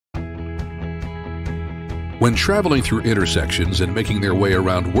When traveling through intersections and making their way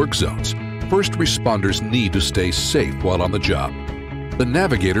around work zones, first responders need to stay safe while on the job. The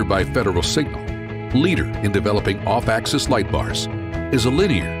Navigator by Federal Signal, leader in developing off-axis light bars, is a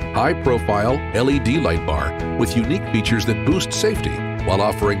linear, high-profile LED light bar with unique features that boost safety while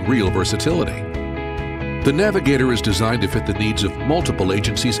offering real versatility. The Navigator is designed to fit the needs of multiple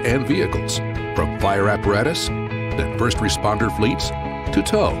agencies and vehicles, from fire apparatus and first responder fleets to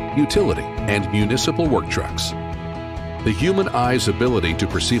tow, utility, and municipal work trucks. The human eye's ability to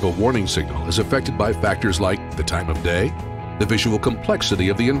perceive a warning signal is affected by factors like the time of day, the visual complexity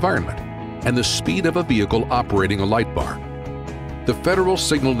of the environment, and the speed of a vehicle operating a light bar. The Federal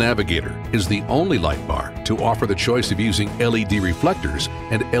Signal Navigator is the only light bar to offer the choice of using LED reflectors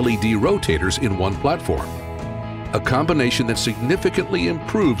and LED rotators in one platform, a combination that significantly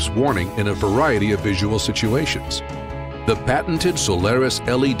improves warning in a variety of visual situations. The patented Solaris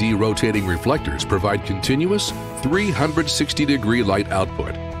LED rotating reflectors provide continuous 360-degree light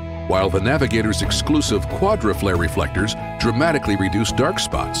output, while the Navigator's exclusive Quadraflare reflectors dramatically reduce dark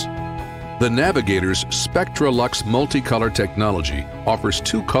spots. The Navigator's SpectraLux multicolor technology offers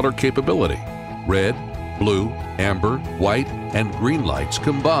two-color capability: red, blue, amber, white, and green lights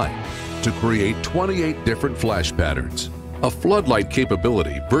combined to create 28 different flash patterns. A floodlight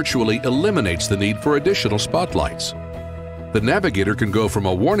capability virtually eliminates the need for additional spotlights. The Navigator can go from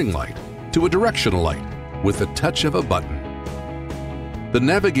a warning light to a directional light with the touch of a button. The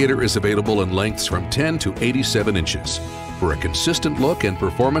Navigator is available in lengths from 10 to 87 inches for a consistent look and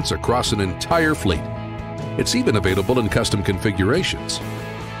performance across an entire fleet. It's even available in custom configurations.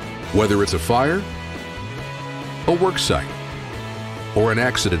 Whether it's a fire, a work site, or an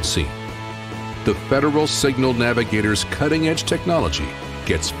accident scene, the Federal Signal Navigator's cutting-edge technology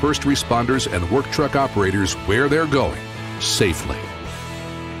gets first responders and work truck operators where they're going safely.